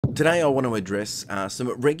Today I want to address some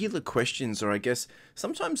regular questions, or I guess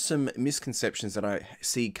sometimes some misconceptions that I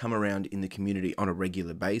see come around in the community on a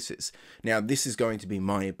regular basis. Now, this is going to be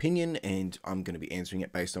my opinion, and I'm going to be answering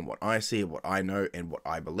it based on what I see, what I know, and what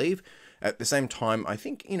I believe. At the same time, I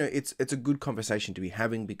think, it's a good conversation to be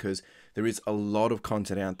having because there is a lot of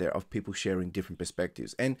content out there of people sharing different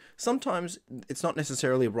perspectives. And sometimes it's not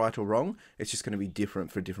necessarily right or wrong, it's just going to be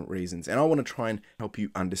different for different reasons. And I want to try and help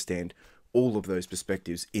you understand all of those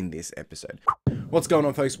perspectives in this episode. What's going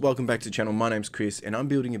on, folks? Welcome back to the channel. My name's Chris and I'm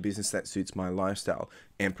building a business that suits my lifestyle,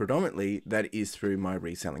 and predominantly that is through my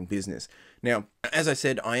reselling business. Now, as I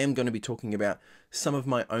said, I am going to be talking about some of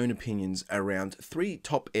my own opinions around three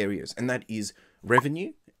top areas, and that is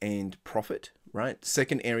revenue and profit, right?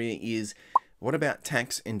 Second area is what about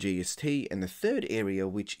tax and GST? And the third area,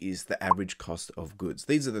 which is the average cost of goods.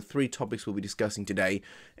 These are the three topics we'll be discussing today.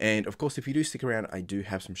 And of course, if you do stick around, I do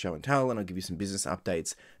have some show and tell, and I'll give you some business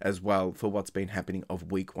updates as well for what's been happening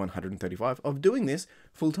of week 135 of doing this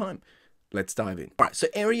full time. Let's dive in. All right, so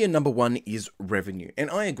area number one is revenue.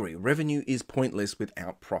 And I agree, revenue is pointless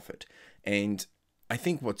without profit. And I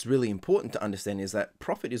think what's really important to understand is that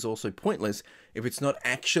profit is also pointless if it's not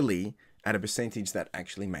actually at a percentage that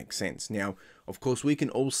actually makes sense. Now, of course, we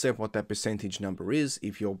can all set what that percentage number is.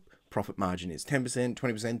 If your profit margin is 10%,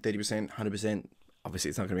 20%, 30%, 100%, obviously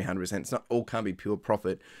it's not going to be 100%. It's not all can't be pure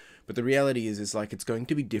profit. But the reality is like it's going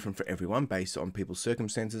to be different for everyone based on people's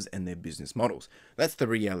circumstances and their business models. That's the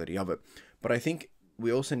reality of it. But I think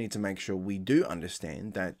we also need to make sure we do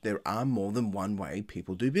understand that there are more than one way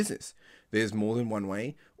people do business. There's more than one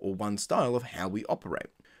way or one style of how we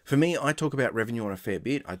operate. For me, I talk about revenue on a fair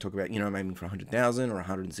bit. I talk about, I'm aiming for 100,000 or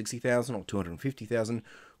 160,000 or 250,000,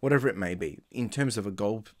 whatever it may be, in terms of a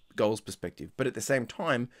goals perspective. But at the same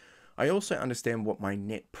time, I also understand what my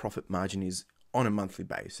net profit margin is on a monthly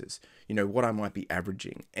basis, what I might be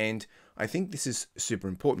averaging. And I think this is super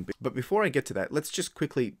important. But before I get to that, let's just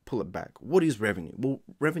quickly pull it back. What is revenue? Well,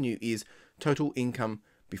 revenue is total income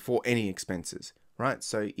before any expenses, right?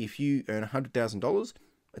 So if you earn $100,000,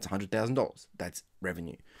 it's $100,000. That's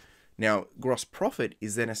revenue. Now, gross profit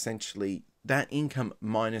is then essentially that income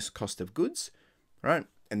minus cost of goods, right?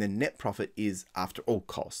 And then net profit is after all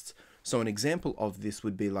costs. So an example of this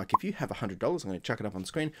would be like if you have $100, I'm going to chuck it up on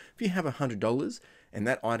screen. If you have $100 and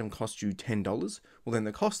that item costs you $10, well then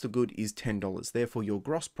the cost of good is $10. Therefore, your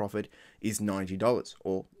gross profit is $90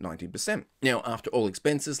 or 90%. Now, after all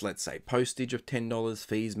expenses, let's say postage of $10,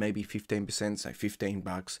 fees maybe 15%, so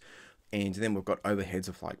 $15. And then we've got overheads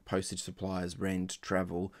of like postage supplies, rent,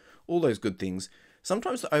 travel, all those good things.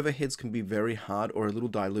 Sometimes the overheads can be very hard or a little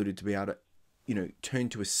diluted to be able to, turn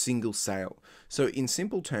to a single sale. So in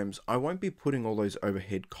simple terms, I won't be putting all those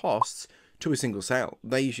overhead costs to a single sale.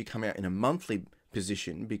 They usually come out in a monthly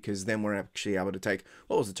position because then we're actually able to take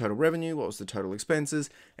what was the total revenue, what was the total expenses,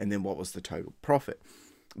 and then what was the total profit.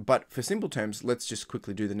 But for simple terms, let's just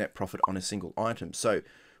quickly do the net profit on a single item. So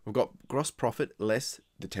we've got gross profit less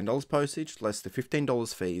the $10 postage, less the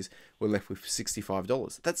 $15 fees, we're left with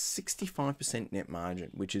 $65. That's 65% net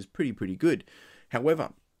margin, which is pretty good.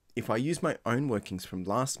 However, if I use my own workings from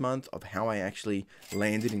last month of how I actually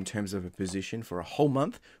landed in terms of a position for a whole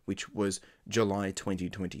month, which was July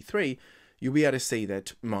 2023, you'll be able to see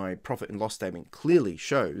that my profit and loss statement clearly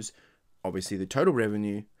shows, obviously, the total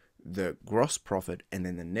revenue, the gross profit, and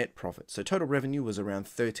then the net profit. So total revenue was around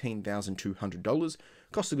 $13,200.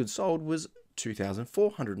 Cost of goods sold was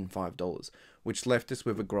 $2,405, which left us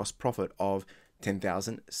with a gross profit of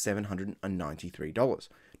 $10,793.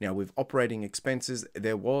 Now, with operating expenses,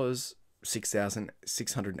 there was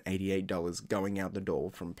 $6,688 going out the door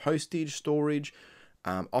from postage, storage,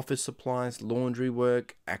 office supplies, laundry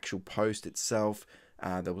work, actual post itself.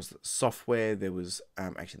 There was software. There was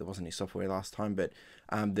actually there wasn't any software last time, but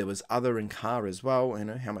there was other in car as well.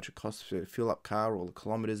 How much it costs to fill up car, all the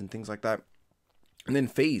kilometers and things like that, and then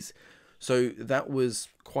fees. So that was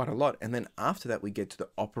quite a lot. And then after that, we get to the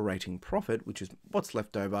operating profit, which is what's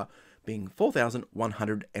left over, being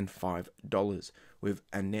 $4,105, with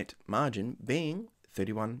a net margin being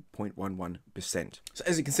 31.11%. So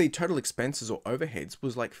as you can see, total expenses or overheads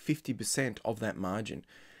was like 50% of that margin,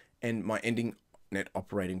 and my ending net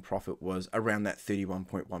operating profit was around that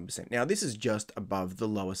 31.1%. Now, this is just above the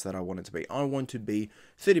lowest that I want it to be. I want to be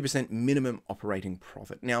 30% minimum operating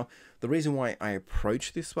profit. Now, the reason why I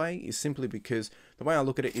approach this way is simply because the way I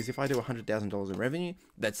look at it is if I do $100,000 in revenue,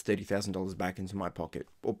 that's $30,000 back into my pocket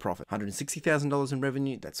or profit. $160,000 in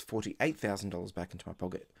revenue, that's $48,000 back into my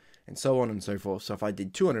pocket. and so on and so forth. So if I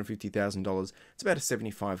did $250,000, it's about a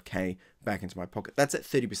 75K back into my pocket. That's at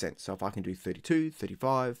 30%. So if I can do 32,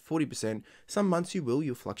 35, 40%, some months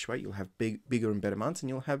you'll fluctuate. You'll have bigger and better months, and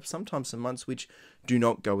you'll have sometimes some months which do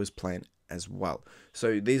not go as planned as well.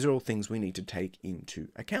 So these are all things we need to take into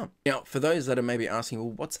account. Now, for those that are maybe asking,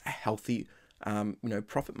 well, what's a healthy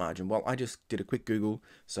profit margin? Well, I just did a quick Google.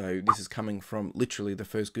 So this is coming from literally the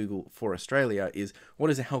first Google for Australia is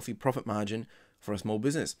what is a healthy profit margin for a small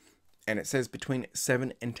business? And it says between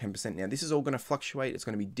 7 and 10%. Now, this is all going to fluctuate. It's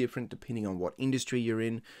going to be different depending on what industry you're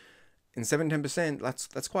in. And 7, 10%,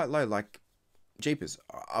 that's quite low. Like, jeepers,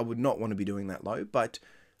 I would not want to be doing that low. But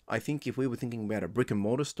I think if we were thinking about a brick and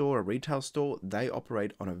mortar store, a retail store, they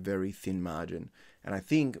operate on a very thin margin. And I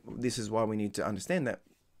think this is why we need to understand that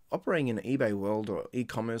operating in an eBay world or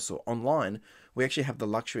e-commerce or online, we actually have the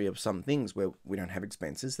luxury of some things where we don't have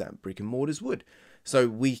expenses that brick and mortars would. So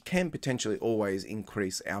we can potentially always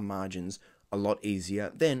increase our margins a lot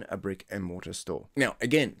easier than a brick and mortar store. Now,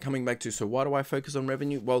 again, coming back to, so why do I focus on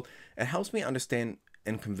revenue? Well, it helps me understand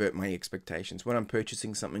and convert my expectations. When I'm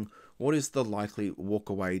purchasing something, what is the likely walk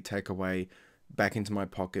away, take away, back into my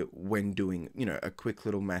pocket when doing, a quick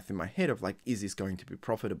little math in my head of like, is this going to be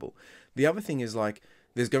profitable? The other thing is like,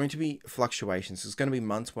 there's going to be fluctuations. There's going to be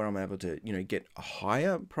months where I'm able to, get a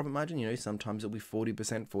higher profit margin. Sometimes it'll be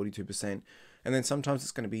 40%, 42%. And then sometimes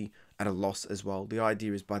it's going to be at a loss as well. The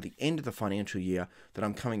idea is by the end of the financial year that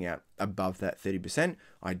I'm coming out above that 30%,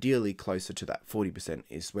 ideally closer to that 40%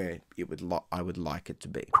 is where I would like it to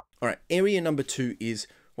be. All right, area number 2 is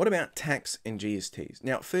what about tax and GSTs?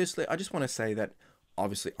 Now, firstly, I just want to say that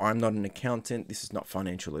obviously I'm not an accountant. This is not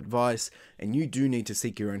financial advice, and you do need to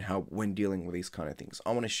seek your own help when dealing with these kind of things.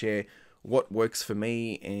 I want to share what works for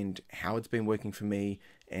me and how it's been working for me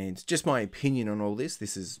and just my opinion on all this.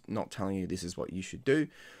 This is not telling you this is what you should do.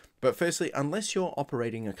 But firstly, unless you're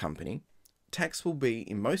operating a company, tax will be,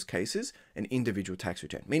 in most cases, an individual tax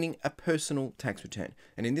return, meaning a personal tax return.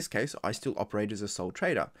 And in this case, I still operate as a sole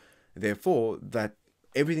trader. Therefore, that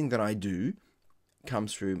everything that I do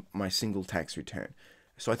comes through my single tax return.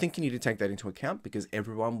 So I think you need to take that into account because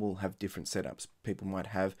everyone will have different setups. People might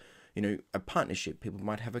have, a partnership. People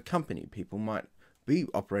might have a company. People might be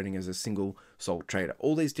operating as a single sole trader.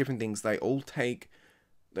 All these different things, they all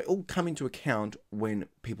come into account when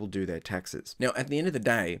people do their taxes. Now, at the end of the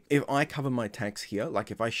day, if I cover my tax here,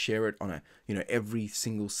 like if I share it on every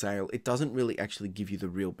single sale, it doesn't really actually give you the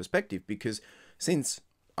real perspective because since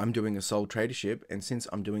I'm doing a sole tradership and since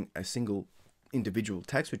I'm doing a single individual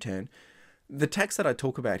tax return, the tax that I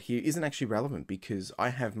talk about here isn't actually relevant because I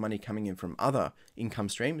have money coming in from other income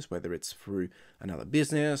streams, whether it's through another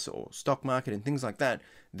business or stock market and things like that.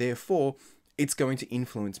 Therefore, it's going to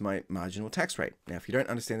influence my marginal tax rate. Now, if you don't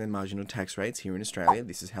understand the marginal tax rates here in Australia,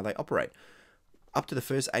 this is how they operate. Up to the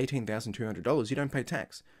first $18,200, you don't pay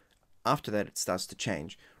tax. After that, it starts to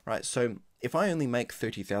change, right? So if I only make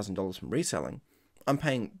 $30,000 from reselling, I'm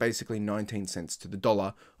paying basically 19 cents to the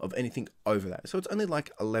dollar of anything over that. So it's only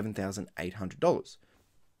like $11,800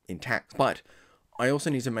 in tax. But I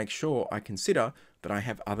also need to make sure I consider that I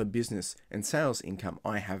have other business and sales income.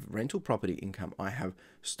 I have rental property income. I have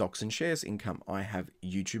stocks and shares income. I have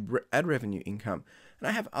YouTube ad revenue income. And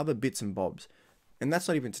I have other bits and bobs. And that's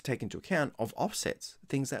not even to take into account of offsets,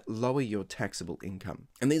 things that lower your taxable income.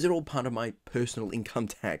 And these are all part of my personal income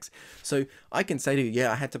tax. So I can say to you,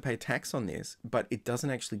 yeah, I had to pay tax on this, but it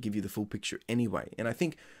doesn't actually give you the full picture anyway. And I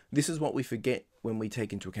think this is what we forget when we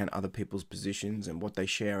take into account other people's positions and what they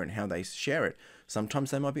share and how they share it.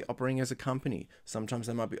 Sometimes they might be operating as a company. Sometimes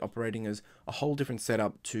they might be operating as a whole different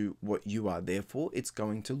setup to what you are. Therefore, it's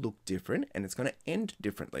going to look different and it's going to end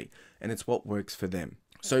differently. And it's what works for them.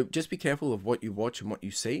 So just be careful of what you watch and what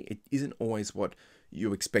you see. It isn't always what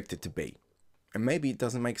you expect it to be. And maybe it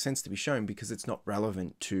doesn't make sense to be shown because it's not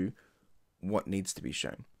relevant to what needs to be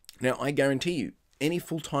shown. Now, I guarantee you, any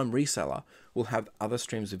full-time reseller will have other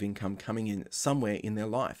streams of income coming in somewhere in their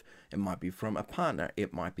life. It might be from a partner.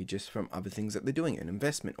 It might be just from other things that they're doing, an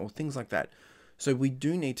investment or things like that. So we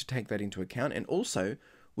do need to take that into account. And also,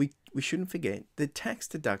 we shouldn't forget the tax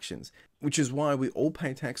deductions, which is why we all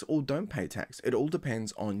pay tax or don't pay tax. It all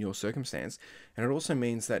depends on your circumstance. And it also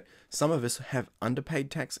means that some of us have underpaid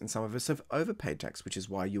tax and some of us have overpaid tax, which is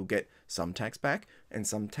why you'll get some tax back and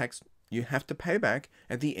some tax you have to pay back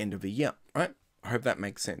at the end of a year, right? I hope that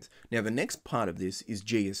makes sense. Now, the next part of this is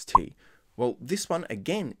GST. Well, this one,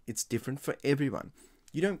 again, it's different for everyone.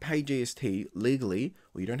 You don't pay GST legally,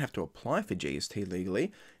 or you don't have to apply for GST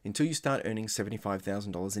legally until you start earning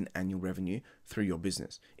 $75,000 in annual revenue through your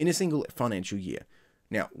business in a single financial year.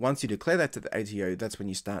 Now, once you declare that to the ATO, that's when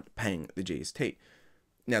you start paying the GST.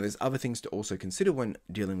 Now, there's other things to also consider when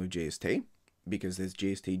dealing with GST, because there's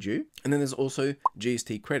GST due. And then there's also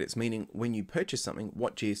GST credits, meaning when you purchase something,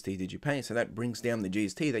 what GST did you pay? So that brings down the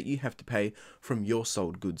GST that you have to pay from your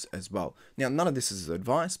sold goods as well. Now, none of this is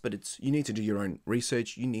advice, but you need to do your own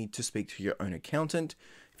research. You need to speak to your own accountant.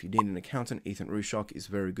 If you need an accountant, Ethan Rushock is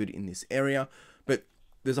very good in this area. But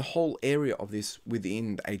there's a whole area of this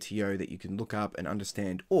within the ATO that you can look up and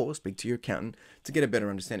understand, or speak to your accountant to get a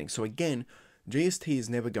better understanding. So again, GST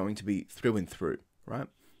is never going to be through and through, right?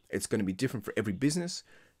 It's going to be different for every business,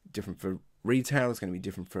 different for retail, it's going to be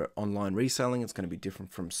different for online reselling, it's going to be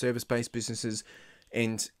different from service-based businesses,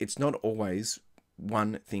 and it's not always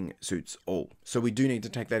one thing suits all. So we do need to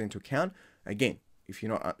take that into account. Again, if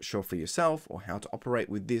you're not sure for yourself or how to operate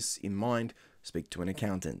with this in mind, speak to an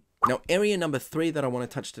accountant. Now, area number 3 that I want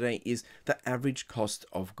to touch today is the average cost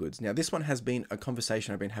of goods. Now, this one has been a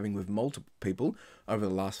conversation I've been having with multiple people over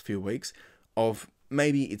the last few weeks of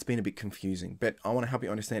maybe it's been a bit confusing, but I want to help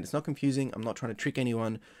you understand it's not confusing. I'm not trying to trick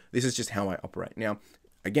anyone. This is just how I operate. Now,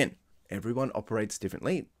 again, everyone operates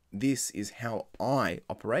differently. This is how I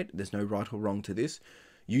operate. There's no right or wrong to this.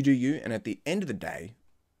 You do you, and at the end of the day,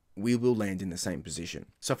 we will land in the same position.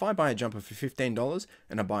 So if I buy a jumper for $15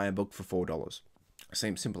 and I buy a book for $4,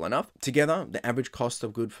 seems simple enough. Together, the average cost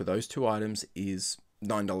of good for those two items is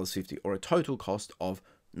 $9.50, or a total cost of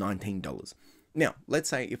 $19. Now, let's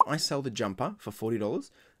say if I sell the jumper for $40,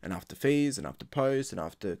 and after fees, and after post, and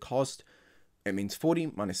after cost, it means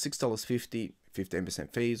 $40 minus $6.50,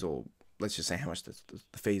 15% fees, or let's just say how much the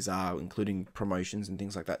fees are, including promotions and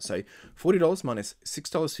things like that. So $40 minus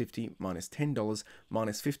 $6.50 minus $10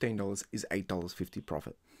 minus $15 is $8.50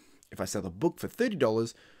 profit. If I sell the book for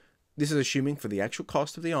 $30, this is assuming for the actual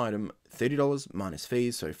cost of the item, $30 minus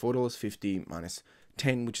fees, so $4.50 minus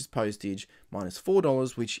 $10, which is postage, minus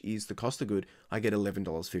 $4, which is the cost of good, I get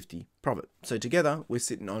 $11.50 profit. So together, we're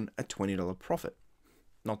sitting on a $20 profit.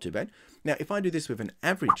 Not too bad. Now, if I do this with an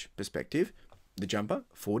average perspective, the jumper,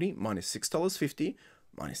 $40 minus $6.50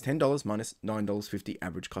 minus $10 minus $9.50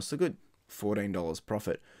 average cost of good, $14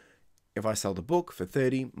 profit. If I sell the book for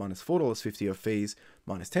 $30 minus $4.50 of fees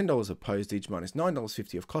minus $10 of postage minus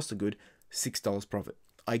 $9.50 of cost of good, $6 profit.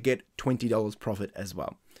 I get $20 profit as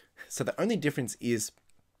well. So the only difference is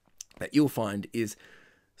that you'll find is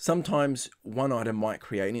sometimes one item might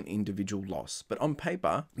create an individual loss, but on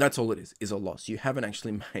paper, that's all it is a loss. You haven't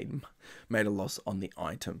actually made a loss on the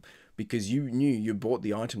item because you knew you bought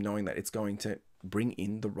the item knowing that it's going to bring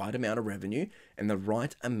in the right amount of revenue and the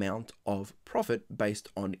right amount of profit based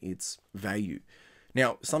on its value.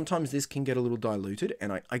 Now, sometimes this can get a little diluted,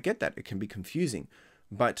 and I get that it can be confusing,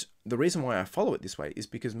 but the reason why I follow it this way is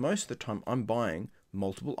because most of the time I'm buying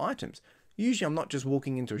multiple items. Usually I'm not just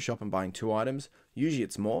walking into a shop and buying 2 items. Usually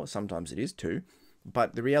it's more, sometimes it is 2.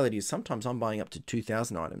 But the reality is sometimes I'm buying up to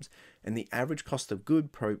 2,000 items, and the average cost of good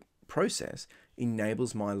process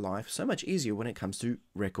enables my life so much easier when it comes to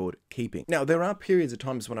record keeping. Now, there are periods of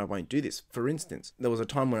times when I won't do this. For instance, there was a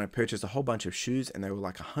time when I purchased a whole bunch of shoes and they were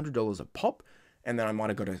like $100 a pop, and then I might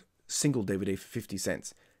have got a single DVD for 50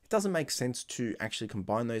 cents. It doesn't make sense to actually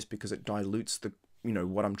combine those because it dilutes the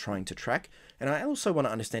what I'm trying to track. And I also want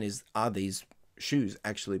to understand is, are these shoes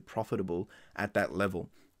actually profitable at that level?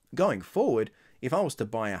 Going forward, if I was to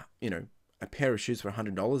buy a pair of shoes for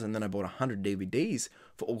 $100 and then I bought 100 DVDs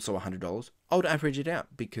for also $100, I would average it out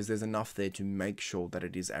because there's enough there to make sure that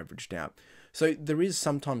it is averaged out. So there is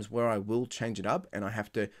sometimes where I will change it up and I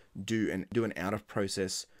have to do an out of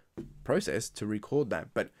process to record that.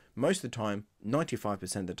 But most of the time,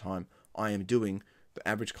 95% of the time, I am doing the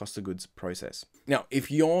average cost of goods process. Now, if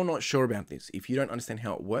you're not sure about this, if you don't understand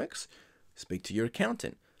how it works, speak to your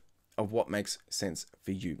accountant of what makes sense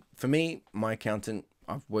for you. For me, my accountant,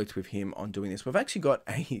 I've worked with him on doing this. We've actually got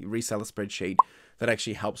a reseller spreadsheet that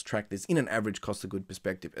actually helps track this in an average cost of good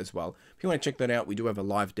perspective as well. If you want to check that out, we do have a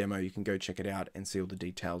live demo. You can go check it out and see all the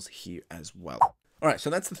details here as well. All right, so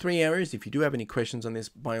that's the 3 areas. If you do have any questions on this,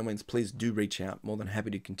 by all means, please do reach out. More than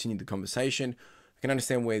happy to continue the conversation. I can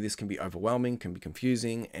understand where this can be overwhelming, can be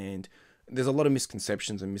confusing, and there's a lot of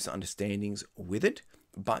misconceptions and misunderstandings with it,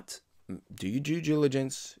 but do your due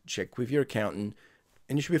diligence, check with your accountant,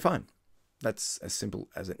 and you should be fine. That's as simple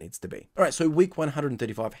as it needs to be. All right, so week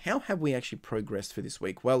 135, how have we actually progressed for this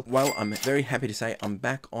week? Well, I'm very happy to say I'm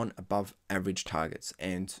back on above average targets,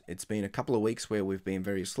 and it's been a couple of weeks where we've been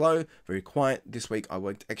very slow, very quiet. This week I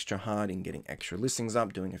worked extra hard in getting extra listings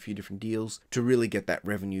up, doing a few different deals to really get that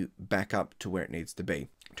revenue back up to where it needs to be.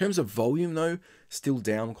 In terms of volume though, still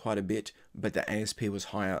down quite a bit, but the ASP was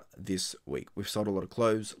higher this week. We've sold a lot of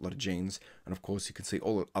clothes, a lot of jeans, and of course you can see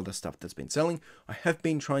all the other stuff that's been selling. I have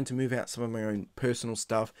been trying to move out some of my own personal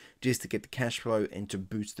stuff just to get the cash flow and to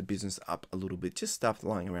boost the business up a little bit, just stuff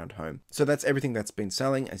lying around home. So that's everything that's been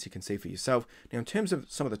selling, as you can see for yourself. Now in terms of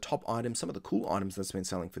some of the top items, some of the cool items that's been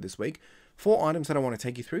selling for this week, 4 items that I want to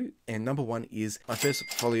take you through, and number 1 is my first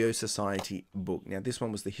Folio Society book. Now this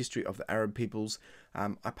one was the history of the Arab peoples.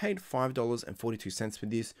 I paid $5.42 for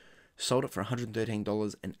this, sold it for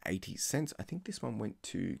 $113.80. I think this one went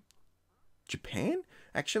to Japan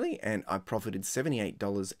actually, and I profited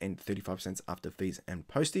 $78.35 after fees and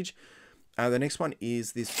postage. The next one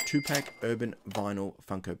is this 2-pack Urban Vinyl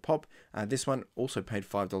Funko Pop. This one also paid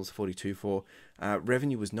 $5.42 for.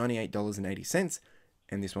 Revenue was $98.80.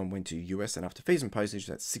 And this one went to US, and after fees and postage,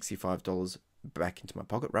 that's $65 back into my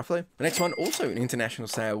pocket, roughly. The next one, also an international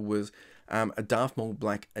sale, was a Darth Maul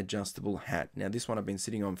black adjustable hat. Now, this one I've been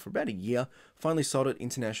sitting on for about a year. Finally sold it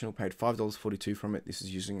international, paid $5.42 from it. This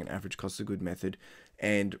is using an average cost of good method.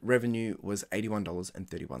 And revenue was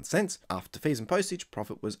 $81.31. After fees and postage,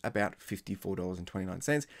 profit was about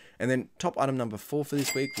 $54.29. And then top item number 4 for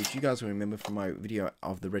this week, which you guys will remember from my video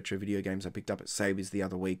of the retro video games I picked up at Savers the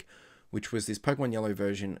other week, which was this Pokemon Yellow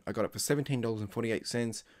version. I got it for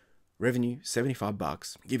 $17.48, revenue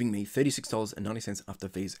 $75, giving me $36.90 after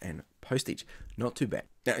fees and postage. Not too bad.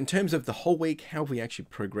 Now, in terms of the whole week, how have we actually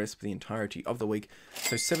progressed for the entirety of the week?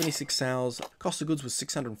 So 76 sales, cost of goods was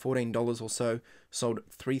 $614 or so, sold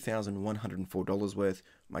 $3,104 worth.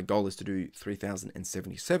 My goal is to do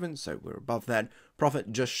 3,077, so we're above that.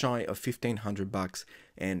 Profit just shy of $1,500,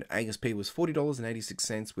 and ASP was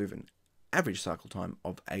 $40.86 with an average cycle time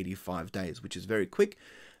of 85 days, which is very quick.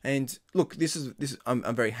 And look,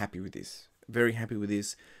 I'm very happy with this. Very happy with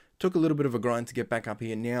this. Took a little bit of a grind to get back up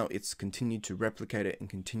here. Now it's continued to replicate it and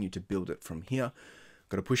continue to build it from here.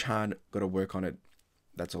 Got to push hard, got to work on it.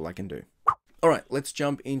 That's all I can do. All right, let's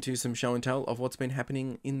jump into some show and tell of what's been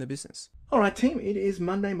happening in the business. All right, team, it is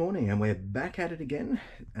Monday morning and we're back at it again.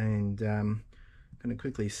 And going to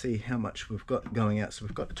quickly see how much we've got going out. So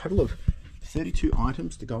we've got a total of 32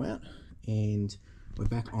 items to go out, and we're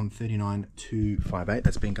back on 39,258.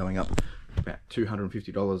 That's been going up about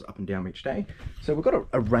 $250 up and down each day. So we've got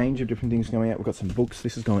a range of different things going out. We've got some books.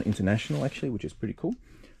 This is going international actually, which is pretty cool.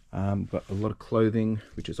 Got a lot of clothing,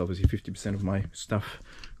 which is obviously 50% of my stuff.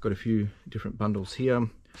 Got a few different bundles here.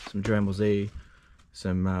 Some Dragon Ball Z,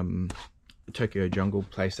 some Tokyo Jungle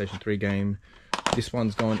PlayStation 3 game. This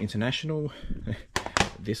one's going international.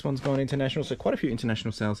 This one's going international, so quite a few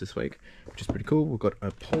international sales this week, which is pretty cool. We've got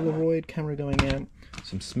a Polaroid camera going out,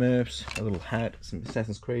 some Smurfs, a little hat, some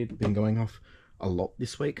Assassin's Creed, been going off a lot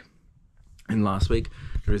this week. And last week,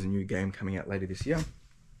 there is a new game coming out later this year.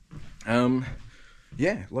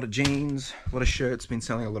 Yeah, a lot of jeans, a lot of shirts, been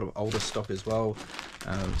selling a lot of older stock as well.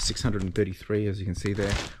 633, as you can see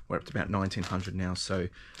there. We're up to about 1900 now, so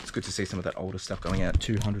it's good to see some of that older stuff going out.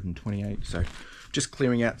 228, so just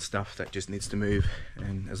clearing out stuff that just needs to move,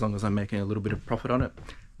 and as long as I'm making a little bit of profit on it,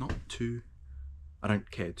 I don't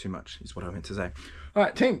care too much is what I meant to say. All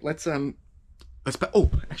right, team, let's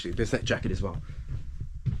oh, actually there's that jacket as well.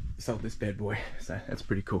 Sold this bad boy, so that's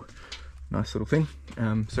pretty cool. Nice little thing.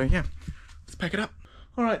 So yeah, let's pack it up.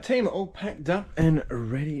 All right, team, all packed up and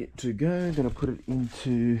ready to go. I'm gonna put it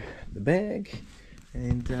into the bag,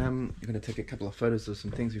 and I'm gonna take a couple of photos of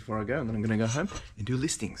some things before I go, and then I'm gonna go home and do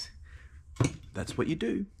listings. That's what you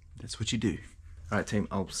do. That's what you do. All right, team,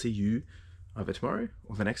 I'll see you either tomorrow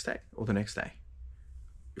or the next day or the next day.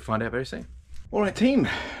 You'll find out very soon. All right, team,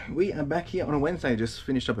 we are back here on a Wednesday. Just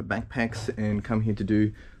finished up at Backpacks and come here to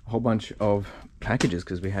do a whole bunch of packages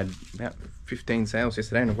because we had about 15 sales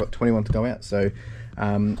yesterday and I've got 21 to go out. So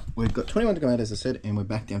we've got 21 to go out, as I said, and we're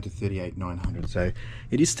back down to 38,900. So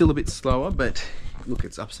it is still a bit slower, but look,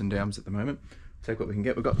 it's ups and downs at the moment. Take what we can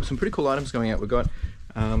get. We've got some pretty cool items going out. We've got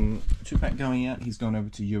a 2-pack going out. He's gone over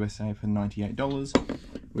to USA for $98.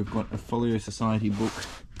 We've got a Folio Society book.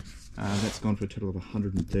 That's gone for a total of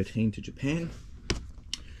 $113 to Japan.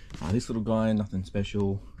 This little guy, nothing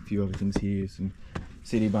special. A few other things here, some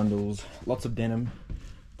CD bundles, lots of denim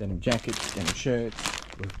jackets, denim shirts.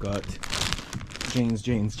 We've got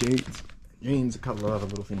jeans, a couple of other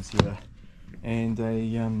little things here, and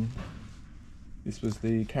a this was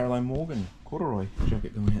the Caroline Morgan corduroy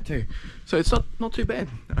jacket going out too. So it's not too bad.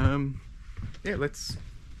 Yeah, let's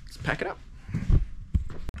pack it up.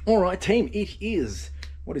 All right, team, it is,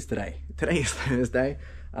 what is today? Today is Thursday.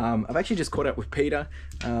 I've actually just caught up with Peter.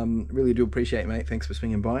 Really do appreciate it, mate. Thanks for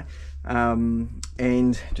swinging by.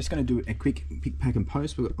 And just going to do a quick pick, pack and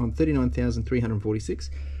post. We're on 39,346.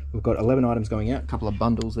 We've got 11 items going out, a couple of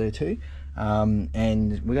bundles there too,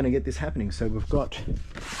 and we're going to get this happening. So we've got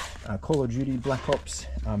Call of Duty Black Ops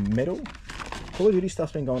medal. Call of Duty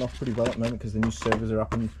stuff's been going off pretty well at the moment because the new servers are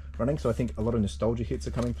up and running, so I think a lot of nostalgia hits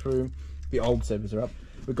are coming through. The old servers are up.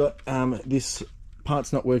 We've got this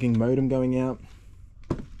parts not working modem going out,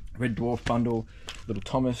 Red Dwarf bundle, Little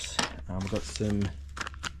Thomas. We've got some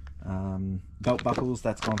belt buckles,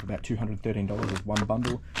 that's gone for about $213 as one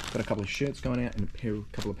bundle. Got a couple of shirts going out and a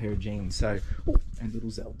couple of pair of jeans. So, and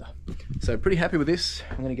Little Zelda. So pretty happy with this.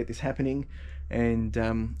 I'm going to get this happening, and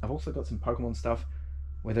I've also got some Pokemon stuff.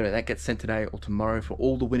 Whether that gets sent today or tomorrow for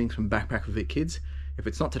all the winnings from Backpack for Vic Kids. If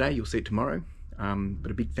it's not today, you'll see it tomorrow.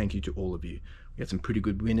 But a big thank you to all of you. We had some pretty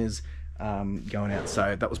good winners going out,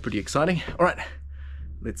 so that was pretty exciting. All right,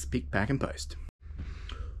 let's pick, pack, and post.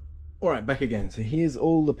 All right, back again. So here's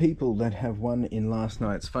all the people that have won in last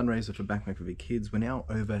night's fundraiser for Backpack for Vic Kids. We're now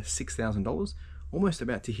over $6,000, almost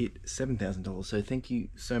about to hit $7,000. So thank you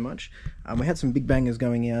so much. We had some big bangers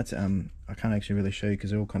going out. I can't actually really show you because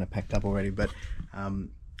they're all kind of packed up already, but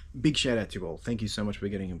big shout out to you all. Thank you so much for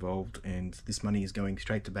getting involved, and this money is going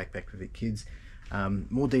straight to Backpack for Vic Kids.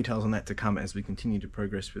 More details on that to come as we continue to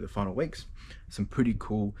progress through the final weeks. Some pretty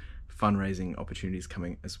cool fundraising opportunities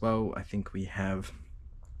coming as well. I think we have,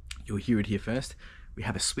 you'll hear it here first, we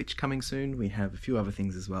have a Switch coming soon. We have a few other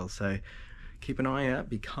things as well, so keep an eye out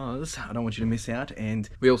because I don't want you to miss out. And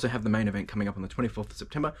we also have the main event coming up on the 24th of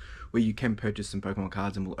September where you can purchase some Pokemon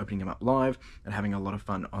cards, and we're opening them up live and having a lot of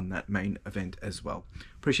fun on that main event as well.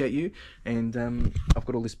 Appreciate you. And I've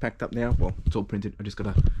got all this packed up now. Well, it's all printed. I just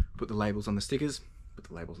got to put the labels on the stickers, put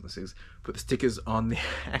the stickers on the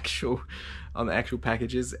actual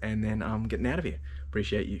packages, and then I'm getting out of here.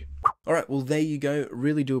 Appreciate you. All right, well, there you go.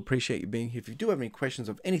 Really do appreciate you being here. If you do have any questions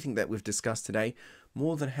of anything that we've discussed today,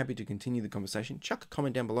 more than happy to continue the conversation. Chuck a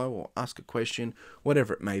comment down below or ask a question,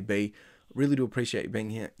 whatever it may be. Really do appreciate you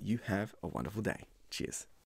being here. You have a wonderful day. Cheers.